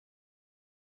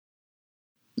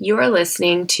You are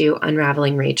listening to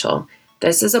Unraveling Rachel.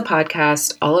 This is a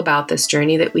podcast all about this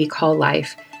journey that we call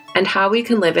life and how we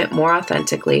can live it more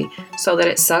authentically so that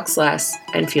it sucks less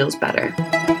and feels better.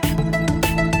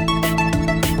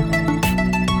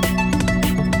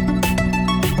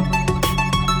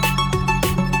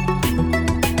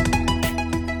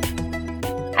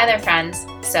 Hi there, friends.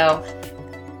 So,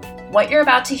 what you're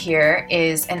about to hear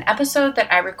is an episode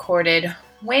that I recorded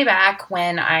way back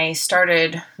when I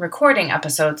started recording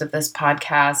episodes of this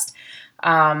podcast,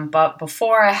 but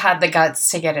before I had the guts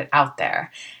to get it out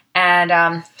there.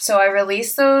 And so I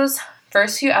released those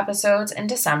first few episodes in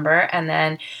December, and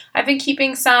then I've been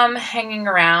keeping some hanging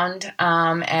around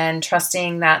and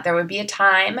trusting that there would be a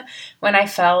time when I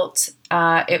felt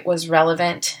it was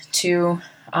relevant to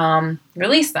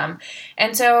release them.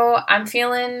 And so I'm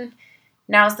feeling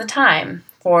now's the time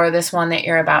for this one that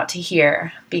you're about to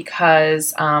hear,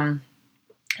 because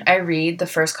I read the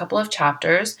first couple of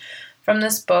chapters from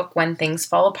this book, When Things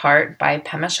Fall Apart by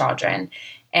Pema Chodron.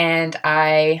 And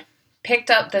I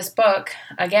picked up this book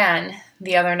again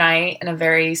the other night in a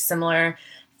very similar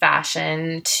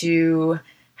fashion to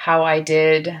how I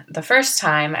did the first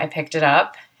time I picked it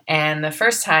up and the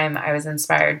first time I was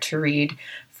inspired to read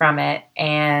from it.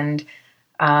 And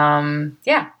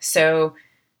so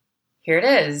here it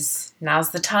is. Now's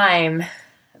the time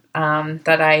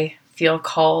that I feel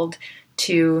called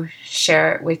to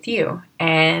share it with you.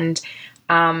 And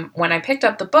when I picked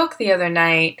up the book the other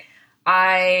night,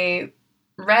 I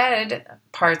read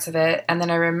parts of it, and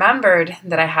then I remembered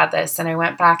that I had this, and I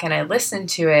went back and I listened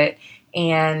to it,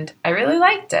 and I really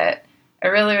liked it. I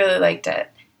really, really liked it.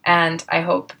 And I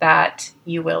hope that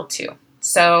you will too.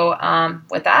 So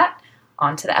with that,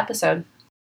 on to the episode.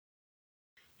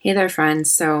 Hey there,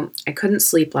 friends. So I couldn't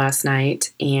sleep last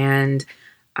night, and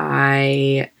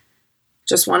I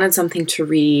just wanted something to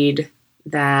read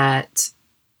that,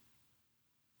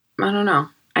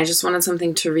 I just wanted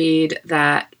something to read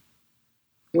that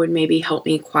would maybe help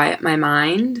me quiet my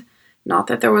mind. Not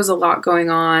that there was a lot going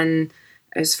on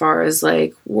as far as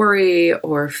like worry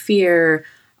or fear.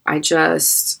 I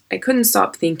couldn't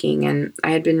stop thinking, and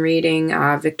I had been reading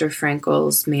Viktor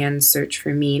Frankl's Man's Search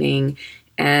for Meaning,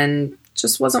 and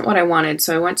just wasn't what I wanted.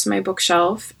 So I went to my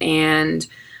bookshelf and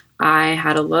I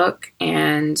had a look,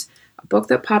 and a book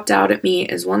that popped out at me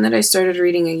is one that I started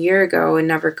reading a year ago and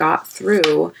never got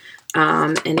through.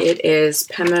 And it is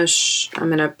I'm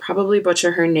going to probably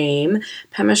butcher her name,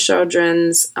 Pema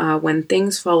Chodron's When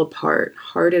Things Fall Apart,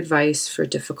 Hard Advice for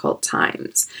Difficult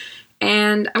Times.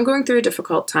 And I'm going through a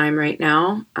difficult time right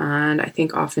now, and I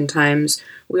think oftentimes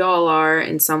we all are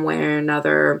in some way or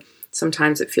another.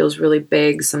 Sometimes it feels really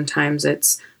big, sometimes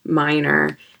it's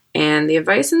minor. And the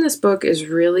advice in this book is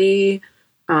really,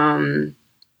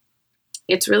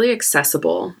 it's really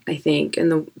accessible, I think.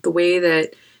 And the way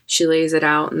that she lays it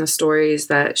out and the stories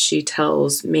that she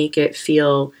tells make it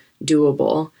feel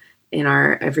doable in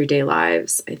our everyday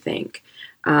lives, I think.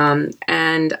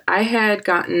 And I had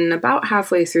gotten about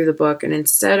halfway through the book, and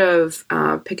instead of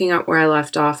picking up where I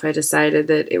left off, I decided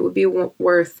that it would be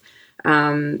worth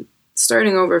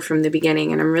starting over from the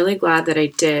beginning. And I'm really glad that I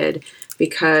did,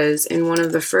 because in one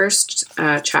of the first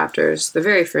chapters, the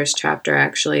very first chapter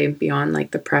actually, beyond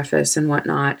like the preface and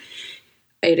whatnot,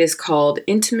 it is called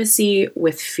Intimacy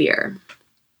with Fear.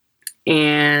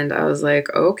 And I was like,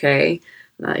 okay,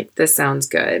 like this sounds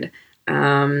good.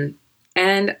 And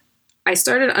I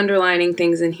started underlining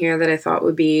things in here that I thought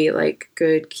would be like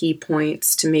good key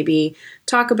points to maybe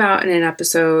talk about in an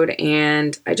episode.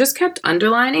 And I just kept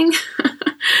underlining.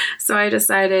 So I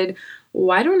decided,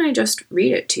 why don't I just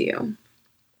read it to you?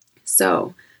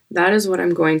 So that is what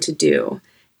I'm going to do.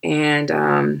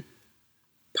 And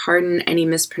pardon any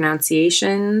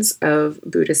mispronunciations of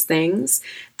Buddhist things.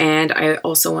 And I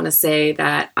also want to say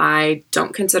that I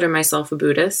don't consider myself a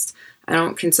Buddhist. I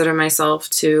don't consider myself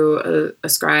to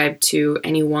ascribe to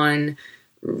any one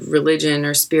religion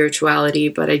or spirituality,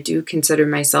 but I do consider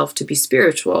myself to be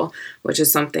spiritual, which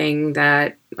is something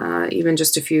that even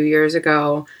just a few years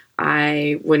ago,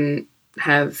 I wouldn't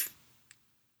have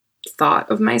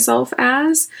thought of myself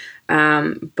as.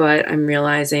 But I'm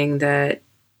realizing that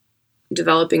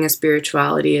developing a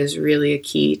spirituality is really a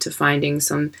key to finding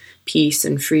some peace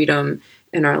and freedom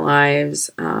in our lives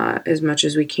as much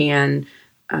as we can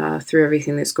through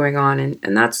everything that's going on.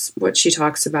 And that's what she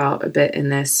talks about a bit in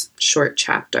this short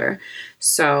chapter.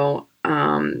 So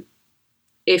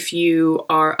if you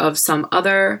are of some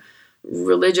other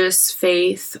religious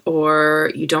faith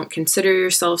or you don't consider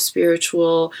yourself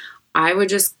spiritual, I would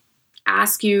just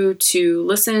ask you to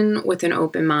listen with an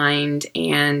open mind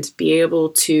and be able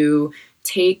to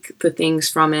take the things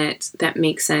from it that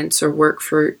make sense or work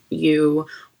for you,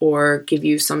 or give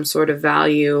you some sort of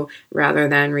value rather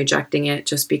than rejecting it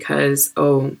just because,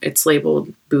 oh, it's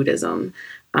labeled Buddhism.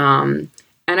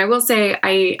 And I will say,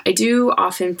 I do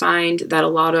often find that a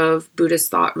lot of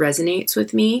Buddhist thought resonates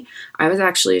with me. I was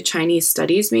actually a Chinese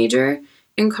studies major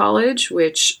in college,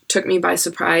 which took me by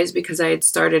surprise because I had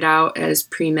started out as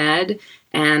pre-med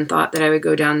and thought that I would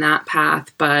go down that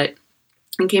path, but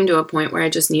I came to a point where I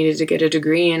just needed to get a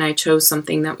degree, and I chose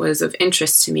something that was of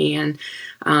interest to me. And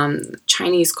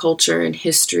Chinese culture and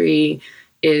history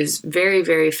is very,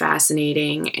 very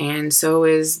fascinating, and so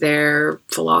is their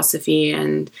philosophy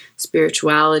and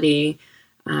spirituality.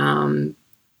 And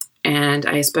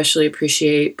I especially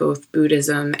appreciate both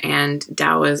Buddhism and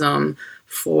Taoism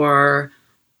for,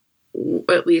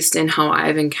 at least in how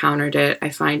I've encountered it, I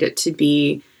find it to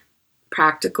be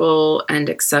practical and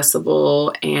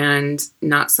accessible and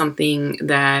not something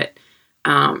that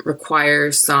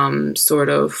requires some sort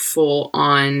of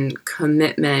full-on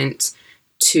commitment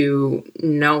to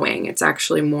knowing. It's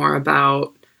actually more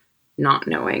about not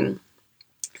knowing.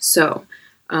 So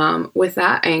with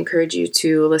that, I encourage you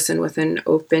to listen with an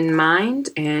open mind,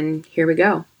 and here we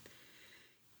go.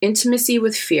 Intimacy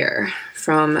with Fear,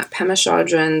 from Pema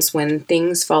Chodron's When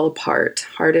Things Fall Apart,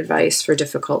 Hard Advice for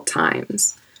Difficult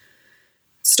Times.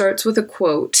 Starts with a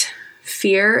quote: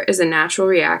 "Fear is a natural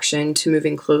reaction to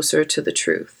moving closer to the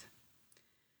truth."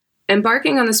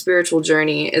 Embarking on the spiritual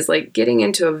journey is like getting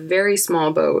into a very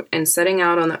small boat and setting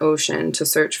out on the ocean to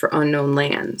search for unknown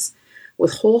lands.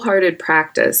 With wholehearted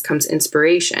practice comes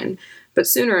inspiration, but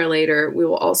sooner or later we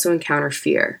will also encounter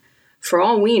fear. For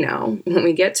all we know, when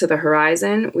we get to the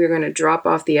horizon, we're going to drop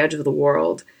off the edge of the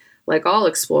world. Like all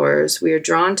explorers, we are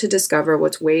drawn to discover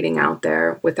what's waiting out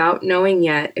there without knowing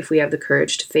yet if we have the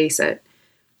courage to face it.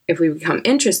 If we become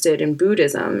interested in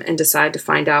Buddhism and decide to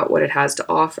find out what it has to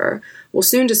offer, we'll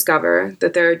soon discover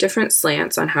that there are different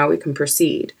slants on how we can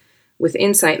proceed. With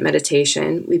insight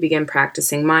meditation, we begin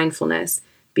practicing mindfulness,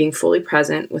 being fully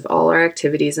present with all our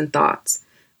activities and thoughts.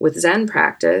 With Zen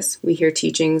practice, we hear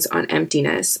teachings on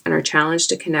emptiness and are challenged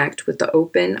to connect with the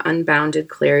open, unbounded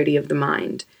clarity of the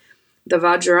mind. The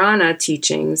Vajrayana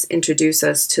teachings introduce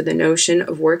us to the notion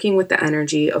of working with the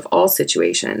energy of all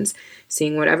situations,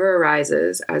 seeing whatever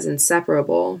arises as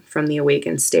inseparable from the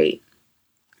awakened state.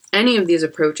 Any of these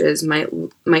approaches might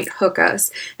hook us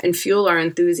and fuel our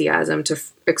enthusiasm to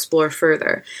explore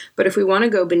further, but if we want to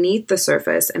go beneath the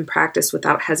surface and practice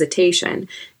without hesitation,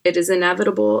 it is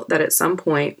inevitable that at some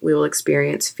point we will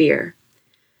experience fear.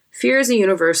 Fear is a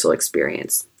universal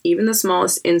experience. Even the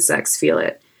smallest insects feel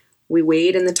it. We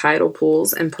wade in the tidal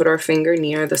pools and put our finger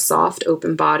near the soft,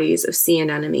 open bodies of sea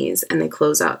anemones, and they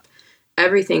close up.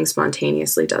 Everything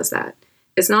spontaneously does that.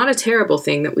 It's not a terrible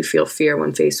thing that we feel fear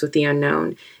when faced with the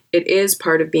unknown. It is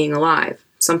part of being alive,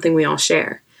 something we all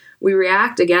share. We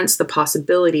react against the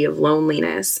possibility of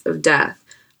loneliness, of death,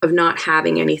 of not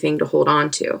having anything to hold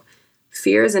on to.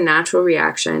 Fear is a natural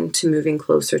reaction to moving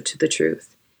closer to the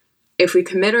truth. If we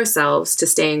commit ourselves to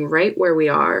staying right where we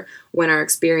are,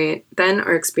 then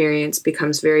our experience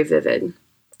becomes very vivid.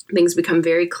 Things become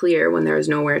very clear when there is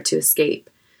nowhere to escape.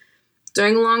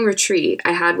 During a long retreat,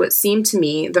 I had what seemed to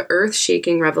me the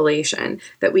earth-shaking revelation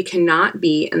that we cannot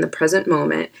be in the present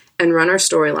moment and run our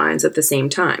storylines at the same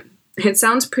time. It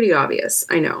sounds pretty obvious,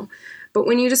 I know, but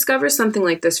when you discover something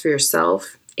like this for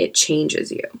yourself, it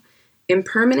changes you.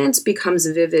 Impermanence becomes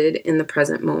vivid in the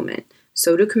present moment.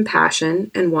 So do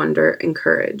compassion and wonder and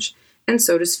courage, and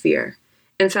so does fear.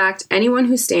 In fact, anyone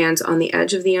who stands on the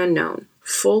edge of the unknown,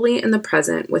 fully in the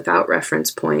present without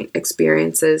reference point,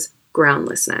 experiences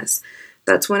groundlessness.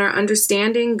 That's when our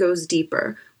understanding goes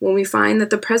deeper, when we find that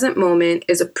the present moment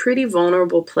is a pretty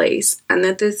vulnerable place, and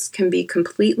that this can be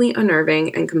completely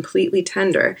unnerving and completely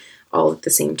tender all at the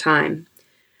same time.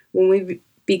 When we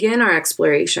begin our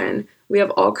exploration, we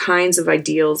have all kinds of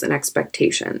ideals and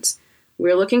expectations.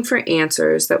 We're looking for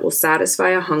answers that will satisfy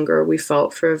a hunger we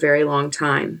felt for a very long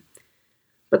time.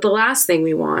 But the last thing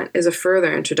we want is a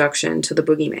further introduction to the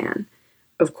boogeyman.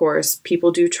 Of course,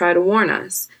 people do try to warn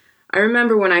us. I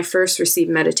remember when I first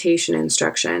received meditation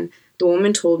instruction, the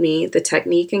woman told me the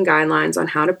technique and guidelines on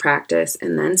how to practice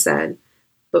and then said,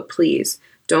 "But please,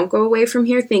 don't go away from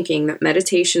here thinking that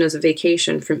meditation is a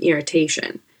vacation from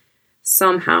irritation."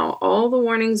 Somehow, all the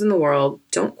warnings in the world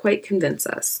don't quite convince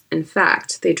us. In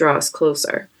fact, they draw us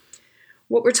closer.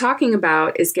 What we're talking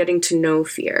about is getting to know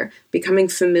fear, becoming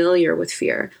familiar with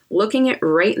fear, looking it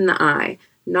right in the eye,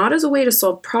 not as a way to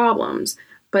solve problems,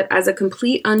 but as a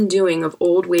complete undoing of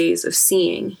old ways of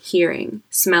seeing, hearing,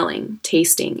 smelling,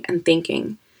 tasting, and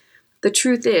thinking. The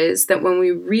truth is that when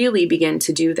we really begin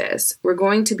to do this, we're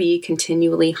going to be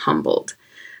continually humbled.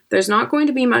 There's not going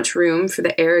to be much room for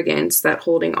the arrogance that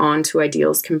holding on to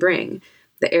ideals can bring.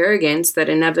 The arrogance that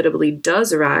inevitably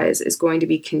does arise is going to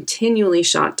be continually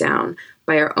shot down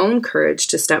by our own courage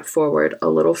to step forward a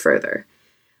little further.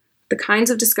 The kinds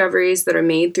of discoveries that are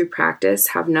made through practice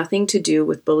have nothing to do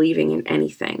with believing in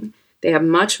anything. They have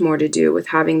much more to do with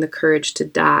having the courage to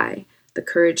die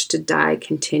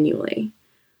continually.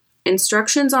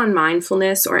 Instructions on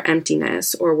mindfulness or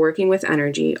emptiness or working with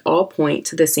energy all point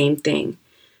to the same thing.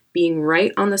 Being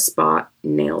right on the spot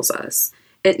nails us.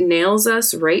 It nails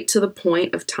us right to the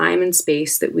point of time and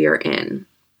space that we are in.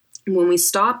 When we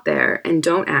stop there and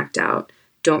don't act out,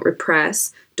 don't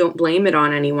repress, don't blame it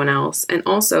on anyone else, and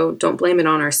also don't blame it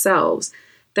on ourselves,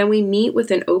 then we meet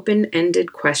with an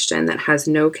open-ended question that has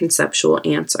no conceptual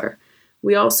answer.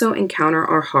 We also encounter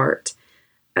our heart.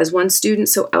 As one student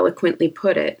so eloquently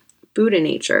put it, Buddha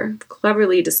nature,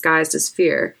 cleverly disguised as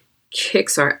fear,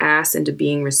 kicks our ass into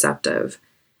being receptive.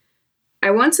 I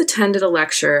once attended a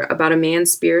lecture about a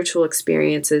man's spiritual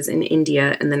experiences in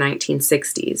India in the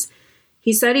 1960s.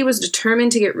 He said he was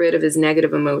determined to get rid of his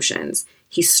negative emotions.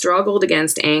 He struggled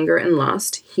against anger and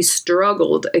lust. He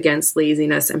struggled against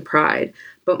laziness and pride.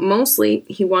 But mostly,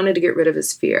 he wanted to get rid of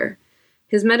his fear.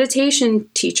 His meditation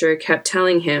teacher kept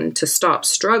telling him to stop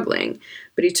struggling,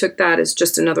 but he took that as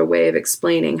just another way of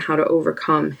explaining how to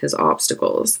overcome his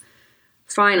obstacles.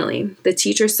 Finally, the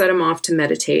teacher set him off to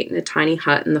meditate in a tiny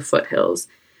hut in the foothills.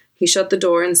 He shut the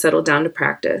door and settled down to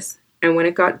practice, and when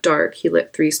it got dark, he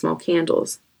lit 3 small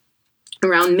candles.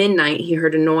 Around midnight, he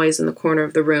heard a noise in the corner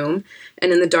of the room,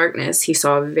 and in the darkness, he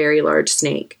saw a very large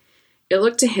snake. It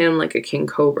looked to him like a king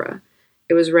cobra.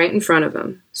 It was right in front of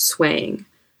him, swaying.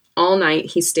 All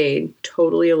night, he stayed,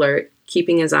 totally alert,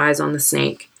 keeping his eyes on the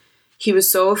snake. He was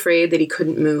so afraid that he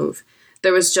couldn't move.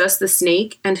 There was just the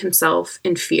snake and himself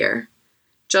in fear.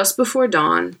 Just before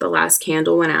dawn, the last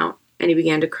candle went out, and he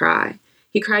began to cry.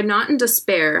 He cried not in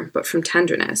despair, but from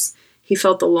tenderness. He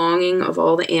felt the longing of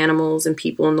all the animals and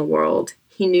people in the world.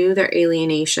 He knew their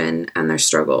alienation and their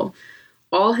struggle.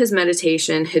 All his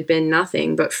meditation had been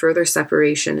nothing but further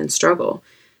separation and struggle.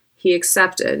 He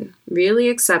accepted, really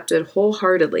accepted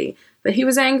wholeheartedly, that he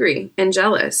was angry and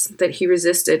jealous, that he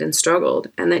resisted and struggled,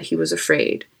 and that he was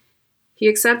afraid. He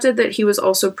accepted that he was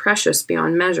also precious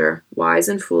beyond measure, wise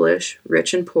and foolish,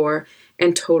 rich and poor,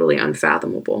 and totally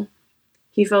unfathomable.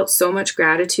 He felt so much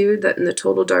gratitude that in the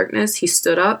total darkness he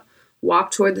stood up,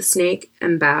 walked toward the snake,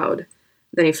 and bowed.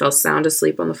 Then he fell sound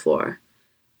asleep on the floor.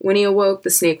 When he awoke, the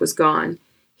snake was gone.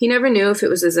 He never knew if it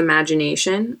was his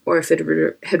imagination or if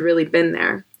it had really been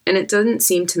there, and it didn't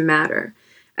seem to matter.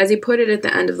 As he put it at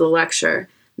the end of the lecture,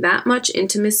 that much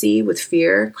intimacy with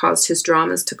fear caused his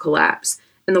dramas to collapse,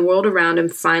 and the world around him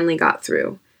finally got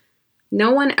through.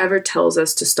 No one ever tells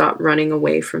us to stop running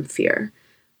away from fear.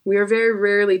 We are very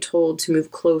rarely told to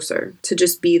move closer, to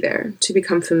just be there, to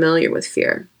become familiar with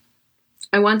fear.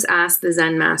 I once asked the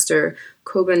Zen master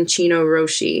Kobun Chino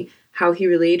Roshi how he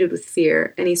related with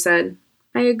fear, and he said,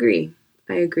 I agree.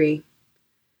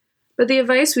 But the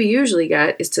advice we usually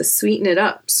get is to sweeten it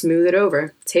up, smooth it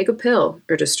over, take a pill,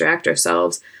 or distract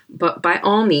ourselves, but by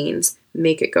all means,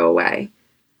 make it go away.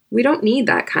 We don't need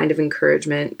that kind of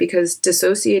encouragement because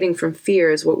dissociating from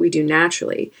fear is what we do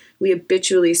naturally. We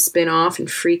habitually spin off and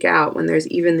freak out when there's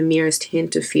even the merest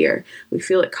hint of fear. We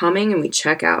feel it coming and we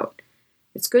check out.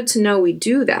 It's good to know we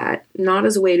do that, not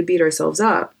as a way to beat ourselves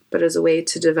up, but as a way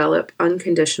to develop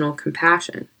unconditional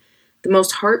compassion. The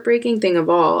most heartbreaking thing of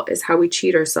all is how we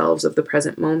cheat ourselves of the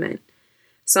present moment.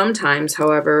 Sometimes,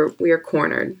 however, we are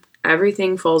cornered.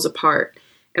 Everything falls apart,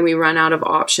 and we run out of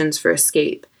options for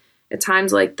escape. At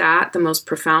times like that, the most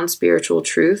profound spiritual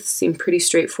truths seem pretty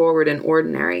straightforward and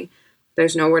ordinary.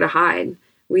 There's nowhere to hide.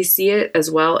 We see it as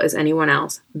well as anyone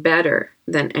else, better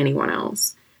than anyone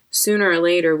else. Sooner or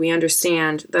later, we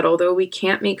understand that although we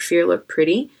can't make fear look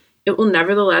pretty, it will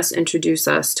nevertheless introduce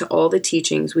us to all the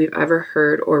teachings we've ever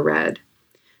heard or read.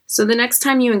 So the next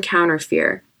time you encounter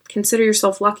fear, consider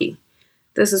yourself lucky.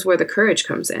 This is where the courage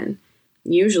comes in.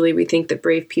 Usually we think that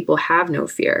brave people have no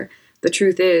fear. The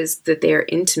truth is that they are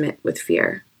intimate with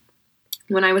fear.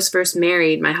 When I was first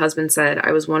married, my husband said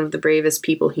I was one of the bravest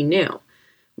people he knew.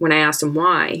 When I asked him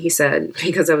why, he said,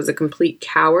 because I was a complete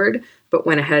coward, but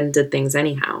went ahead and did things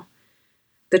anyhow.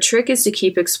 The trick is to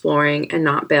keep exploring and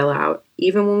not bail out,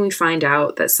 even when we find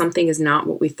out that something is not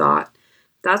what we thought.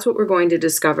 That's what we're going to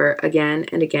discover again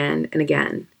and again and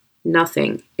again.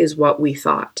 Nothing is what we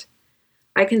thought.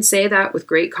 I can say that with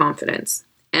great confidence.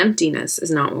 Emptiness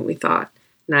is not what we thought.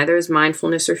 Neither is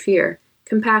mindfulness or fear.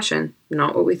 Compassion,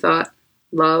 not what we thought.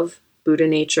 Love, Buddha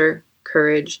nature,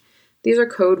 courage. These are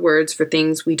code words for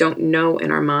things we don't know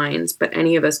in our minds, but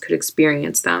any of us could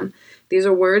experience them. These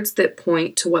are words that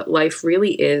point to what life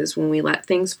really is when we let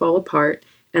things fall apart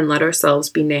and let ourselves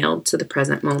be nailed to the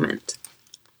present moment.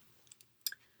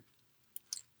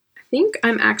 I think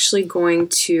I'm actually going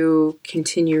to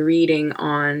continue reading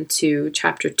on to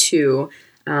chapter 2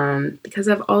 because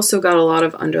I've also got a lot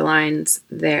of underlines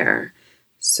there.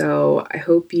 So I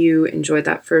hope you enjoyed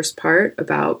that first part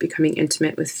about becoming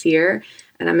intimate with fear.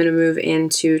 And I'm going to move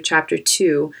into chapter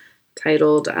 2,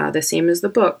 titled the same as the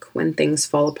book, When Things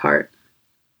Fall Apart.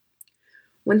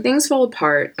 When things fall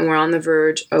apart and we're on the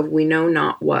verge of we know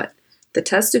not what, the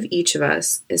test of each of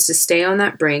us is to stay on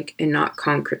that brink and not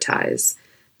concretize.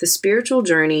 The spiritual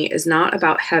journey is not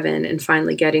about heaven and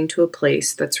finally getting to a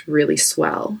place that's really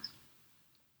swell.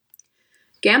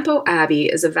 Gampo Abbey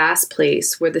is a vast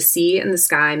place where the sea and the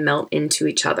sky melt into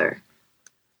each other.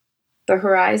 The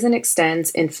horizon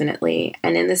extends infinitely,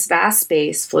 and in this vast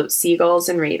space float seagulls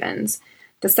and ravens.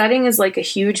 The setting is like a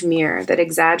huge mirror that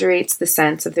exaggerates the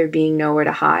sense of there being nowhere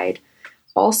to hide.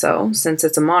 Also, since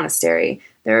it's a monastery,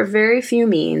 there are very few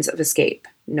means of escape.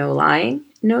 No lying,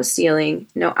 no stealing,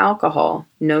 no alcohol,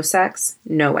 no sex,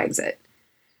 no exit.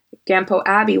 Gampo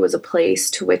Abbey was a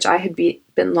place to which I had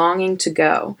been longing to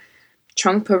go.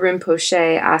 Trungpa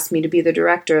Rinpoche asked me to be the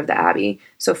director of the abbey,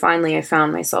 so finally I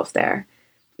found myself there.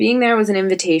 Being there was an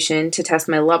invitation to test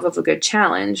my love of a good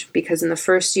challenge, because in the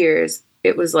first years,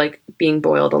 it was like being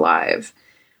boiled alive.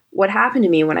 What happened to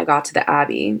me when I got to the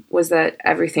abbey was that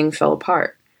everything fell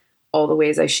apart. All the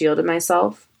ways I shielded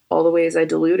myself, all the ways I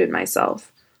deluded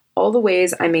myself, all the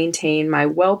ways I maintained my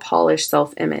well-polished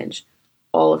self-image,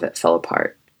 all of it fell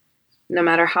apart. No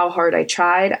matter how hard I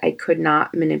tried, I could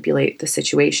not manipulate the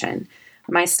situation.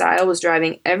 My style was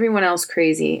driving everyone else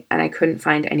crazy, and I couldn't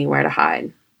find anywhere to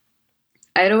hide.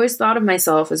 I had always thought of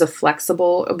myself as a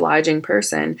flexible, obliging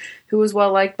person who was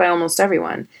well-liked by almost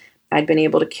everyone. I'd been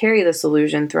able to carry this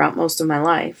illusion throughout most of my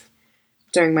life.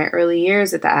 During my early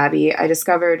years at the Abbey, I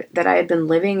discovered that I had been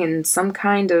living in some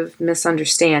kind of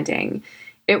misunderstanding.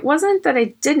 It wasn't that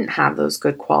I didn't have those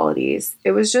good qualities.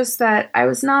 It was just that I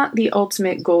was not the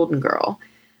ultimate golden girl.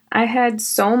 I had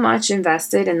so much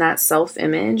invested in that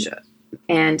self-image,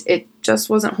 and it just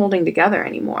wasn't holding together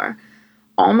anymore.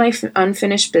 All my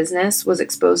unfinished business was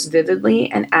exposed vividly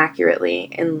and accurately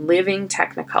in living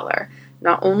technicolor,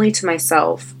 not only to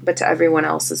myself, but to everyone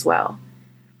else as well.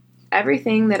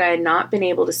 Everything that I had not been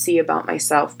able to see about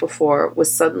myself before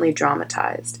was suddenly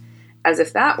dramatized. As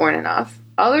if that weren't enough,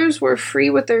 others were free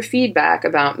with their feedback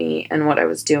about me and what I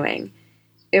was doing.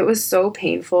 It was so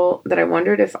painful that I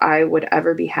wondered if I would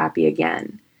ever be happy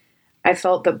again. I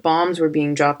felt that bombs were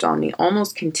being dropped on me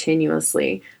almost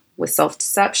continuously, with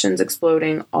self-deceptions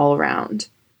exploding all around.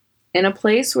 In a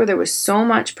place where there was so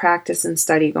much practice and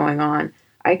study going on,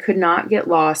 I could not get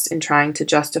lost in trying to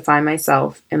justify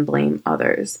myself and blame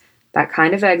others. That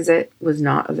kind of exit was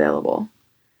not available.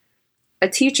 A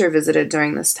teacher visited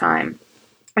during this time,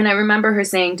 and I remember her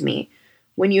saying to me,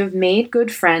 "When you have made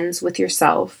good friends with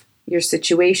yourself, your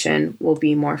situation will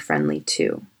be more friendly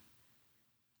too."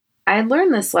 I had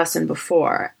learned this lesson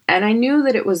before, and I knew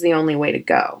that it was the only way to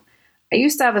go. I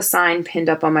used to have a sign pinned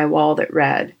up on my wall that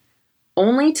read,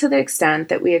 "Only to the extent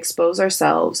that we expose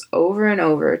ourselves over and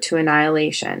over to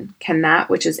annihilation can that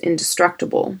which is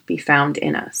indestructible be found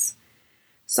in us."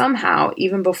 Somehow,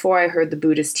 even before I heard the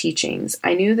Buddhist teachings,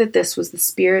 I knew that this was the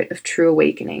spirit of true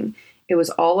awakening. It was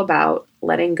all about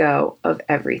letting go of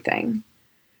everything.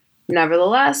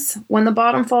 Nevertheless, when the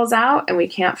bottom falls out and we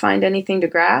can't find anything to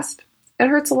grasp, it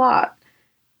hurts a lot.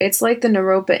 It's like the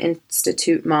Naropa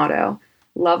Institute motto,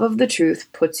 "Love of the truth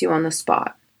puts you on the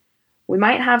spot." We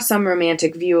might have some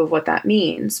romantic view of what that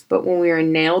means, but when we are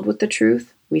nailed with the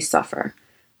truth, we suffer.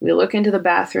 We look into the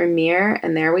bathroom mirror,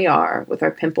 and there we are, with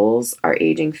our pimples, our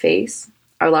aging face,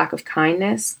 our lack of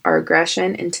kindness, our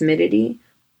aggression and timidity,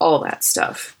 all that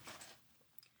stuff.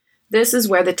 This is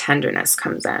where the tenderness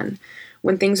comes in.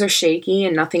 When things are shaky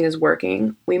and nothing is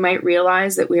working, we might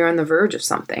realize that we are on the verge of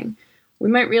something. We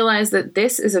might realize that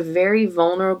this is a very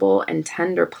vulnerable and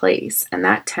tender place, and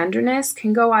that tenderness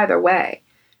can go either way.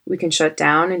 We can shut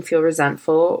down and feel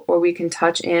resentful, or we can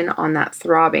touch in on that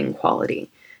throbbing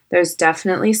quality. There's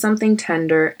definitely something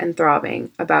tender and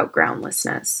throbbing about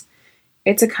groundlessness.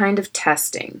 It's a kind of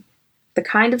testing, the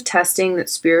kind of testing that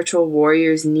spiritual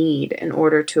warriors need in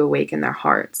order to awaken their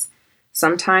hearts.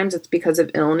 Sometimes it's because of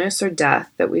illness or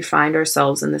death that we find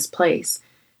ourselves in this place.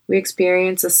 We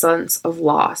experience a sense of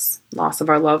loss of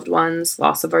our loved ones,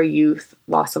 loss of our youth,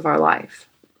 loss of our life.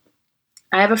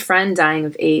 I have a friend dying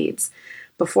of AIDS.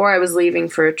 Before I was leaving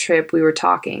for a trip, we were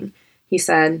talking. He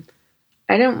said,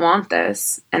 "I didn't want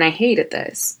this, and I hated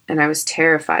this, and I was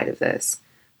terrified of this.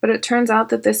 But it turns out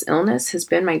that this illness has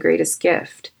been my greatest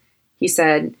gift." He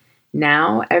said,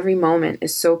 "Now every moment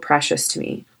is so precious to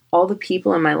me. All the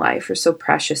people in my life are so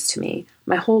precious to me.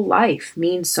 My whole life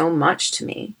means so much to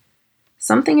me."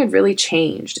 Something had really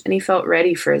changed, and he felt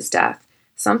ready for his death.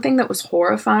 Something that was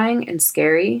horrifying and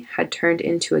scary had turned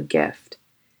into a gift.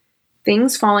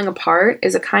 Things falling apart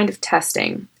is a kind of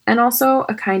testing, and also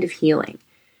a kind of healing.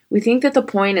 We think that the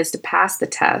point is to pass the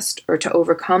test or to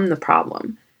overcome the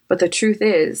problem, but the truth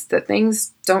is that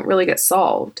things don't really get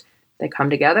solved. They come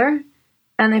together,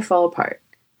 and they fall apart.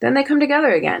 Then they come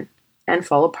together again, and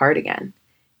fall apart again.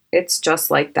 It's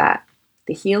just like that.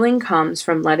 The healing comes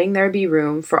from letting there be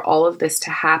room for all of this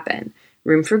to happen.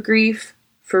 Room for grief,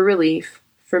 for relief,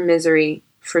 for misery,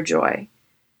 for joy.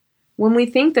 When we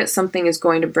think that something is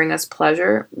going to bring us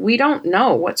pleasure, we don't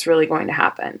know what's really going to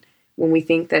happen. When we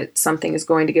think that something is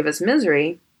going to give us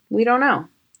misery, we don't know.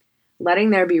 Letting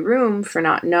there be room for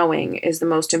not knowing is the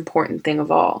most important thing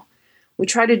of all. We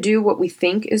try to do what we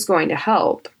think is going to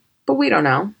help, but we don't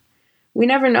know. We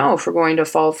never know if we're going to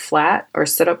fall flat or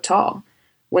sit up tall.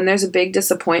 When there's a big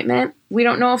disappointment, we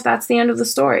don't know if that's the end of the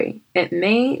story. It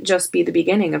may just be the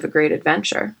beginning of a great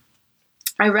adventure.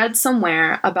 I read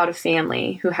somewhere about a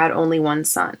family who had only one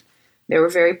son. They were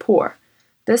very poor.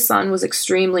 This son was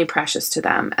extremely precious to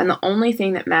them, and the only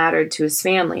thing that mattered to his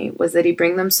family was that he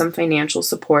bring them some financial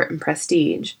support and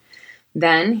prestige.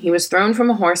 Then he was thrown from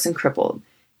a horse and crippled.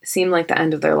 It seemed like the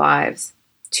end of their lives.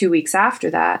 2 weeks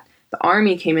after that, the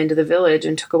army came into the village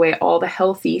and took away all the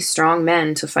healthy, strong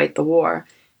men to fight the war,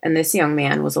 and this young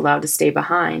man was allowed to stay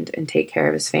behind and take care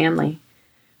of his family.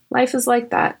 Life is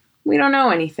like that. We don't know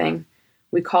anything.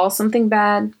 We call something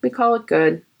bad, we call it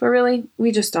good, but really,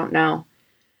 we just don't know.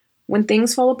 When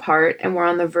things fall apart and we're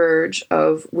on the verge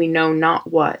of we know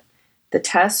not what, the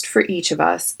test for each of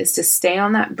us is to stay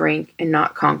on that brink and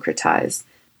not concretize.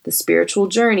 The spiritual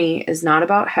journey is not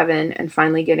about heaven and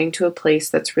finally getting to a place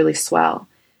that's really swell.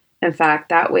 In fact,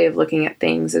 that way of looking at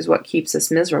things is what keeps us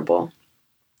miserable.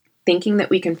 Thinking that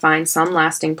we can find some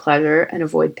lasting pleasure and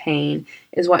avoid pain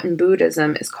is what in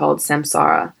Buddhism is called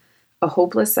samsara, a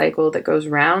hopeless cycle that goes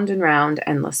round and round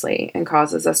endlessly and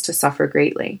causes us to suffer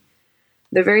greatly.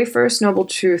 The very first noble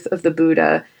truth of the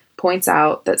Buddha points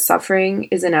out that suffering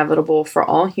is inevitable for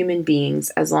all human beings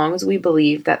as long as we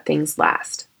believe that things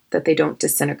last, that they don't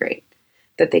disintegrate,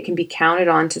 that they can be counted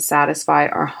on to satisfy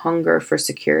our hunger for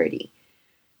security.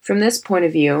 From this point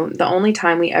of view, the only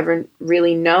time we ever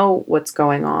really know what's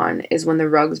going on is when the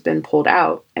rug's been pulled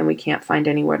out and we can't find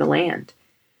anywhere to land.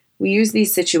 We use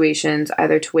these situations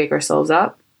either to wake ourselves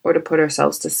up or to put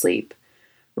ourselves to sleep.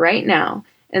 Right now,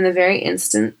 in the very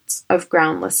instance of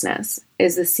groundlessness,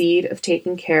 is the seed of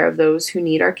taking care of those who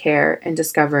need our care and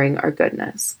discovering our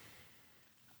goodness.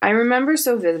 I remember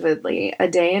so vividly a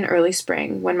day in early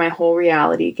spring when my whole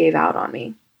reality gave out on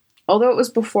me. Although it was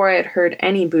before I had heard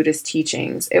any Buddhist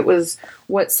teachings, it was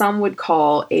what some would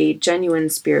call a genuine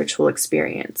spiritual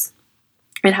experience.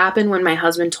 It happened when my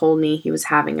husband told me he was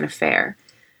having an affair.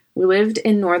 We lived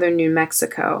in northern New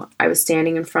Mexico. I was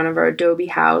standing in front of our adobe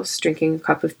house drinking a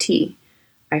cup of tea.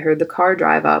 I heard the car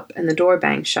drive up and the door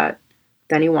bang shut.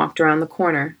 Then he walked around the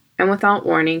corner, and without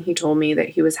warning, he told me that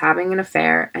he was having an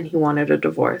affair and he wanted a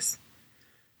divorce.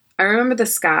 I remember the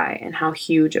sky and how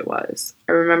huge it was.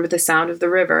 I remember the sound of the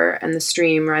river and the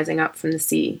stream rising up from the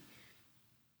sea.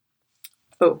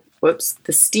 The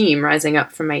steam rising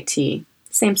up from my tea.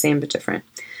 Same, but different.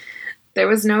 There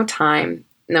was no time,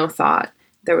 no thought.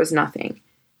 There was nothing.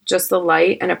 Just the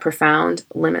light and a profound,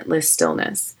 limitless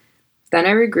stillness. Then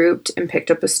I regrouped and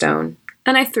picked up a stone,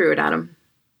 and I threw it at him.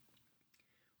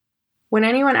 When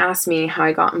anyone asks me how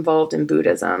I got involved in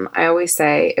Buddhism, I always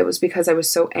say it was because I was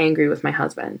so angry with my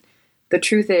husband. The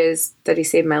truth is that he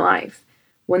saved my life.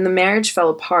 When the marriage fell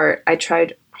apart, I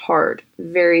tried hard,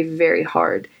 very, very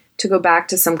hard, to go back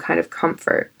to some kind of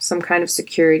comfort, some kind of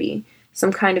security,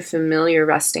 some kind of familiar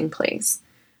resting place.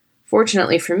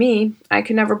 Fortunately for me, I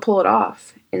could never pull it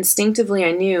off. Instinctively,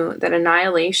 I knew that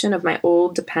annihilation of my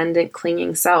old, dependent,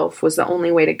 clinging self was the only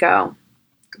way to go.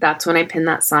 That's when I pinned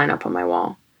that sign up on my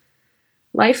wall.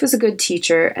 Life is a good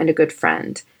teacher and a good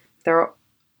friend.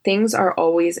 Things are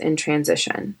always in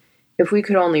transition. If we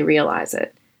could only realize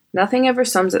it. Nothing ever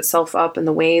sums itself up in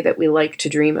the way that we like to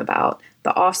dream about.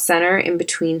 The off-center,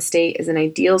 in-between state is an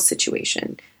ideal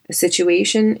situation, a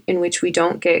situation in which we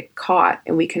don't get caught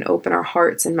and we can open our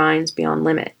hearts and minds beyond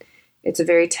limit. It's a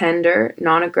very tender,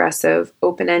 non-aggressive,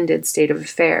 open-ended state of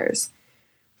affairs.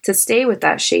 To stay with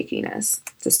that shakiness,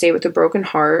 to stay with a broken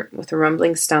heart, with a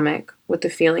rumbling stomach, with the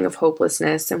feeling of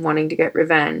hopelessness and wanting to get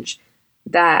revenge,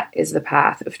 that is the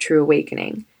path of true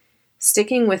awakening.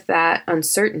 Sticking with that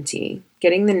uncertainty,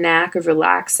 getting the knack of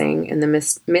relaxing in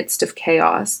the midst of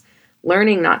chaos,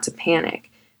 learning not to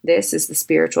panic. This is the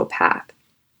spiritual path.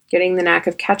 Getting the knack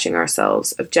of catching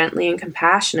ourselves, of gently and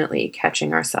compassionately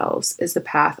catching ourselves, is the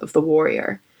path of the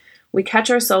warrior. We catch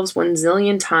ourselves 1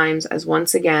 zillion times as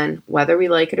once again, whether we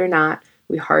like it or not,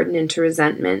 we harden into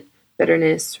resentment,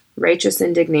 bitterness, righteous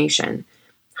indignation.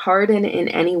 Harden in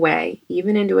any way,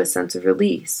 even into a sense of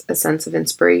release, a sense of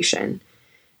inspiration.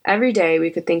 Every day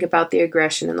we could think about the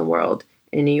aggression in the world.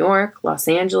 In New York, Los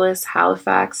Angeles,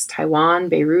 Halifax, Taiwan,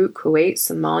 Beirut, Kuwait,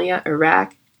 Somalia,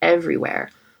 Iraq,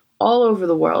 everywhere. All over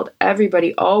the world,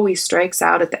 everybody always strikes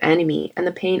out at the enemy and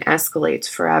the pain escalates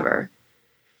forever.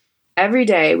 Every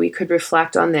day we could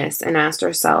reflect on this and ask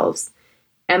ourselves,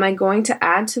 am I going to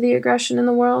add to the aggression in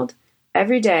the world?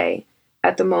 Every day,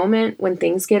 at the moment when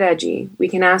things get edgy, we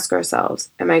can ask ourselves,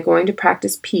 am I going to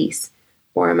practice peace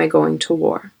or am I going to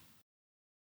war?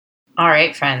 All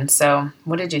right, friends. So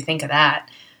what did you think of that?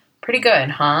 Pretty good,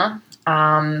 huh?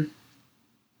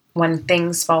 When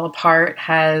Things Fall Apart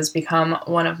has become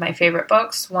one of my favorite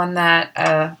books, one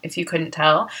that, if you couldn't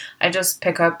tell, I just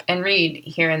pick up and read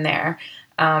here and there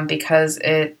because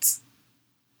it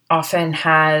often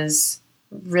has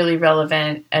really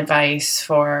relevant advice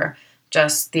for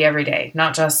just the everyday,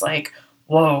 not just like,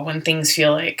 whoa, when things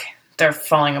feel like they're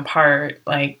falling apart,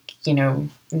 like, it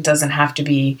doesn't have to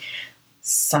be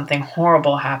something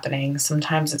horrible happening.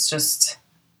 Sometimes it's just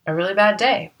a really bad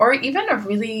day or even a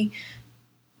really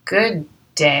good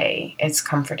day. It's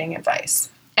comforting advice.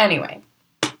 Anyway,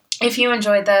 if you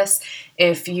enjoyed this,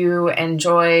 if you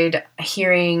enjoyed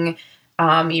hearing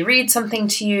me read something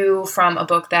to you from a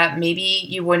book that maybe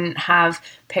you wouldn't have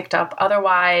picked up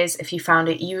otherwise, if you found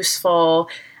it useful,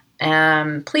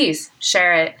 please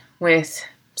share it with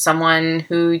someone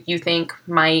who you think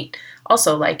might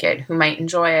also like it, who might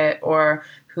enjoy it, or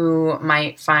who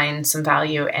might find some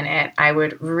value in it. I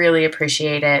would really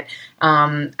appreciate it.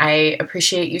 I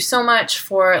appreciate you so much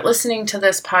for listening to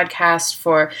this podcast,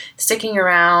 for sticking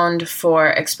around, for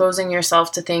exposing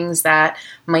yourself to things that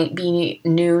might be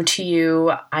new to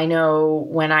you. I know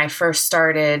when I first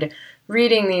started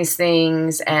reading these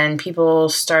things and people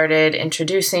started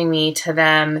introducing me to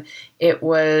them, it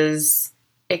was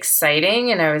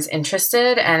exciting and I was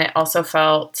interested, and it also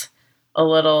felt a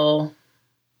little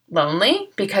lonely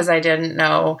because I didn't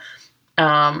know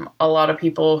a lot of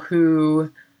people who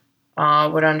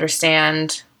would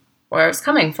understand where I was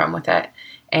coming from with it.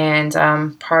 And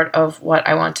part of what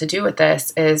I want to do with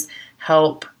this is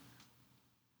help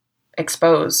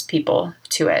expose people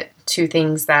to it, to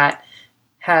things that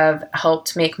have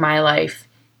helped make my life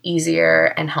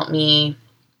easier and help me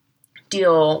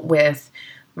deal with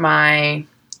my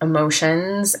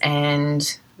emotions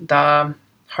and the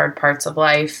hard parts of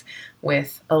life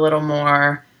with a little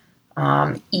more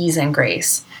ease and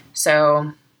grace.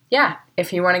 So yeah,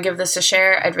 if you want to give this a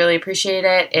share, I'd really appreciate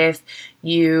it. If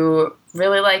you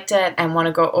really liked it and want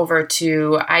to go over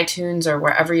to iTunes or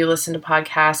wherever you listen to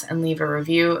podcasts and leave a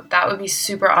review, that would be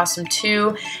super awesome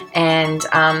too. And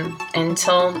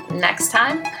until next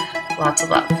time, lots of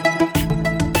love.